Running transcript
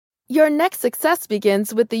Your next success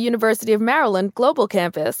begins with the University of Maryland Global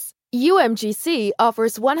Campus. UMGC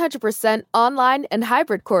offers 100% online and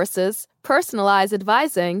hybrid courses, personalized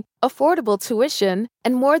advising, affordable tuition,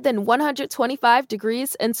 and more than 125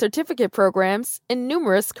 degrees and certificate programs in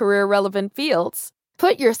numerous career-relevant fields.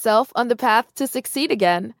 Put yourself on the path to succeed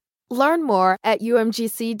again. Learn more at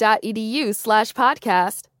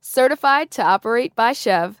umgc.edu/podcast. Certified to operate by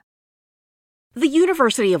Chev. The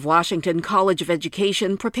University of Washington College of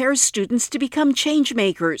Education prepares students to become change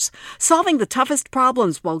makers, solving the toughest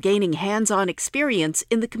problems while gaining hands-on experience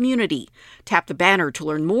in the community. Tap the banner to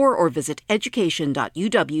learn more or visit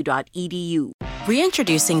education.uw.edu.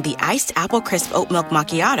 Reintroducing the Iced Apple Crisp Oat Milk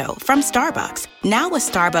Macchiato from Starbucks. Now with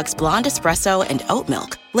Starbucks Blonde Espresso and Oat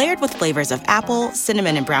Milk, layered with flavors of apple,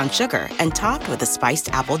 cinnamon, and brown sugar, and topped with a spiced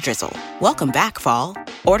apple drizzle. Welcome back, fall.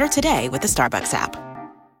 Order today with the Starbucks app.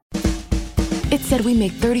 It said we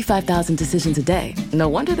make 35,000 decisions a day. No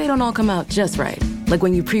wonder they don't all come out just right. Like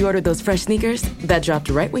when you pre-ordered those fresh sneakers, that dropped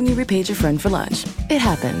right when you repaid your friend for lunch. It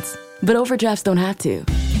happens. But overdrafts don't have to.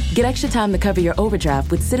 Get extra time to cover your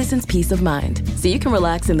overdraft with Citizens Peace of Mind, so you can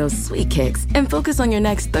relax in those sweet kicks and focus on your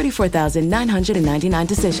next 34,999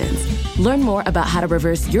 decisions. Learn more about how to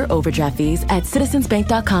reverse your overdraft fees at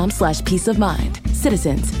citizensbank.com/peace of mind.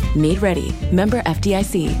 Citizens, made ready. Member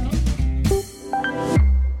FDIC.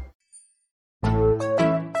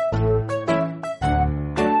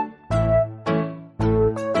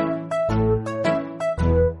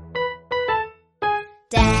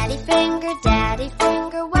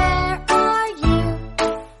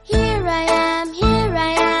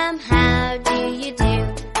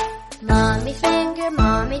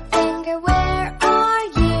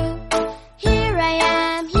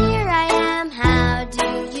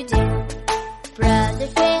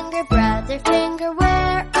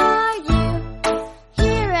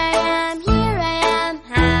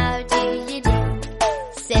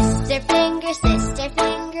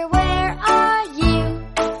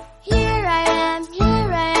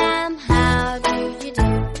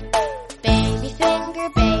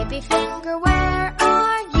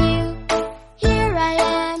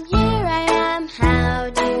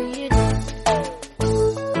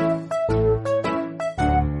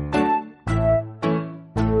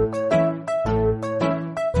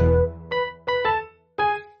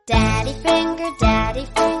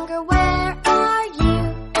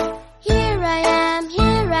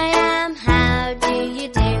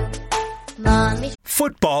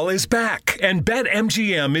 Football is back, and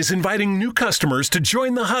BetMGM is inviting new customers to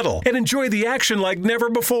join the huddle and enjoy the action like never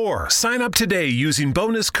before. Sign up today using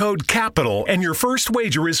bonus code CAPITAL, and your first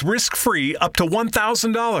wager is risk-free up to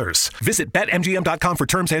 $1,000. Visit BetMGM.com for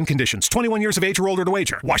terms and conditions. 21 years of age or older to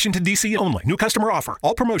wager. Washington, D.C. only. New customer offer.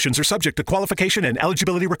 All promotions are subject to qualification and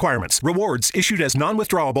eligibility requirements. Rewards issued as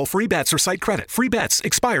non-withdrawable free bets or site credit. Free bets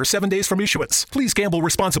expire 7 days from issuance. Please gamble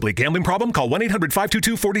responsibly. Gambling problem? Call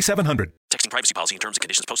 1-800-522-4700. Texting privacy policy and terms and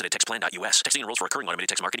conditions posted at textplan.us. Texting enrolls for recurring automated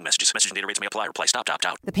text marketing messages. Message and data rates may apply. Reply stop to opt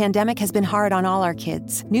out. The pandemic has been hard on all our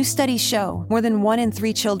kids. New studies show more than 1 in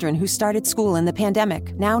 3 children who started school in the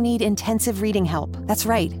pandemic now need intensive reading help. That's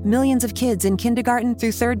right. Millions of kids in kindergarten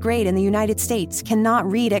through 3rd grade in the United States cannot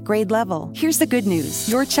read at grade level. Here's the good news.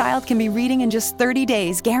 Your child can be reading in just 30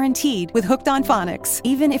 days, guaranteed, with Hooked on Phonics.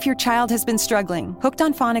 Even if your child has been struggling, Hooked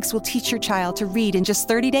on Phonics will teach your child to read in just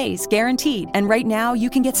 30 days, guaranteed. And right now, you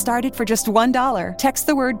can get started for just $1. Text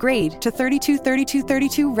the word GRADE to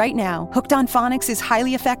 323232 right now. Hooked on Phonics is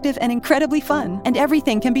highly effective and incredibly fun, and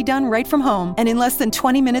everything can be done right from home and in less than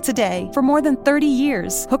 20 minutes a day. For more than 30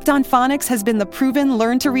 years, Hooked on Phonics has been the proven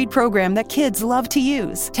learn-to-read program that kids love to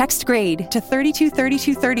use. Text GRADE to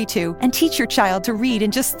 323232 and teach your child to read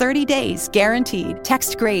in just 30 days, guaranteed.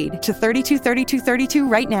 Text GRADE to 323232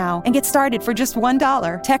 right now and get started for just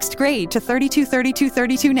 $1. Text GRADE to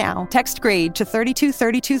 323232 now. Text GRADE to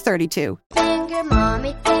 323232. Finger,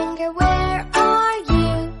 mommy, finger, where are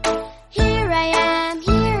you? Here I am,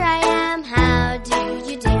 how do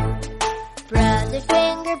you do? Brother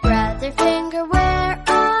finger, where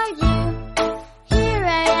are you? Here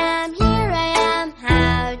I am,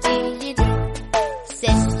 how do you do?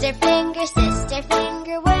 Sister finger,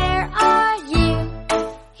 where are you?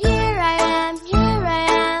 Here I am,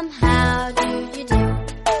 how do you do?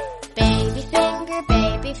 Baby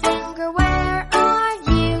finger, where are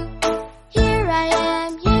you? Here I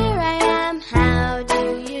am, how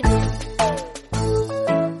do you do?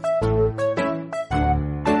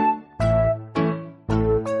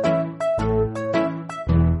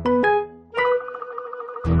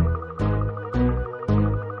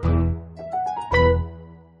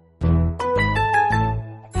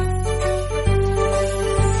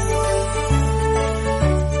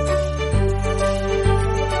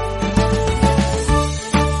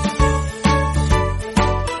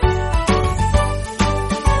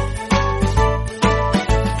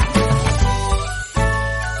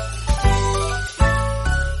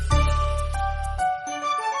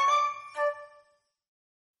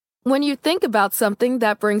 When you think about something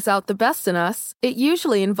that brings out the best in us, it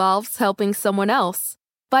usually involves helping someone else.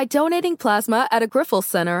 By donating plasma at a Grifols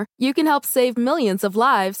Center, you can help save millions of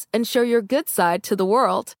lives and show your good side to the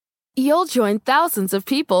world. You'll join thousands of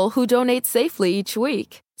people who donate safely each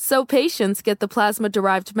week, so patients get the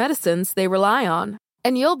plasma-derived medicines they rely on.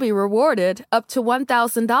 And you'll be rewarded up to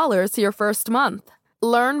 $1,000 your first month.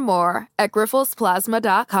 Learn more at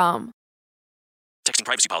grifolsplasma.com. Texting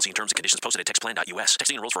privacy policy and terms and conditions posted at textplan.us.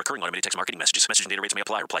 Texting enrolls for recurring automated text marketing messages. Message and data rates may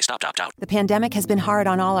apply. Reply stop to opt out. The pandemic has been hard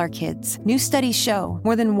on all our kids. New studies show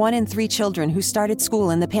more than 1 in 3 children who started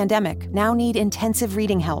school in the pandemic now need intensive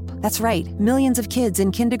reading help. That's right. Millions of kids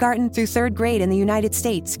in kindergarten through 3rd grade in the United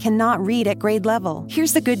States cannot read at grade level.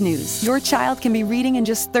 Here's the good news. Your child can be reading in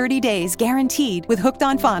just 30 days, guaranteed, with Hooked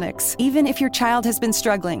on Phonics. Even if your child has been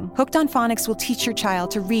struggling, Hooked on Phonics will teach your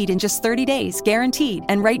child to read in just 30 days, guaranteed.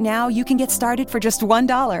 And right now, you can get started for just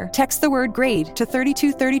 $1. Text the word GRADE to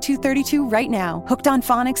 323232 right now. Hooked on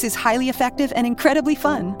Phonics is highly effective and incredibly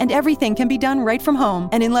fun, and everything can be done right from home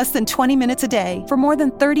and in less than 20 minutes a day. For more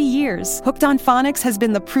than 30 years, Hooked on Phonics has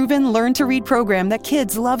been the proven learn-to-read program that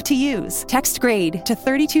kids love to use. Text GRADE to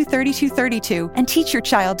 323232 and teach your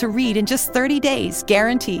child to read in just 30 days,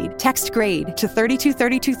 guaranteed. Text GRADE to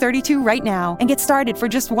 323232 right now and get started for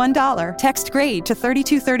just $1. Text GRADE to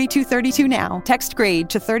 323232 now. Text GRADE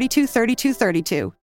to 323232.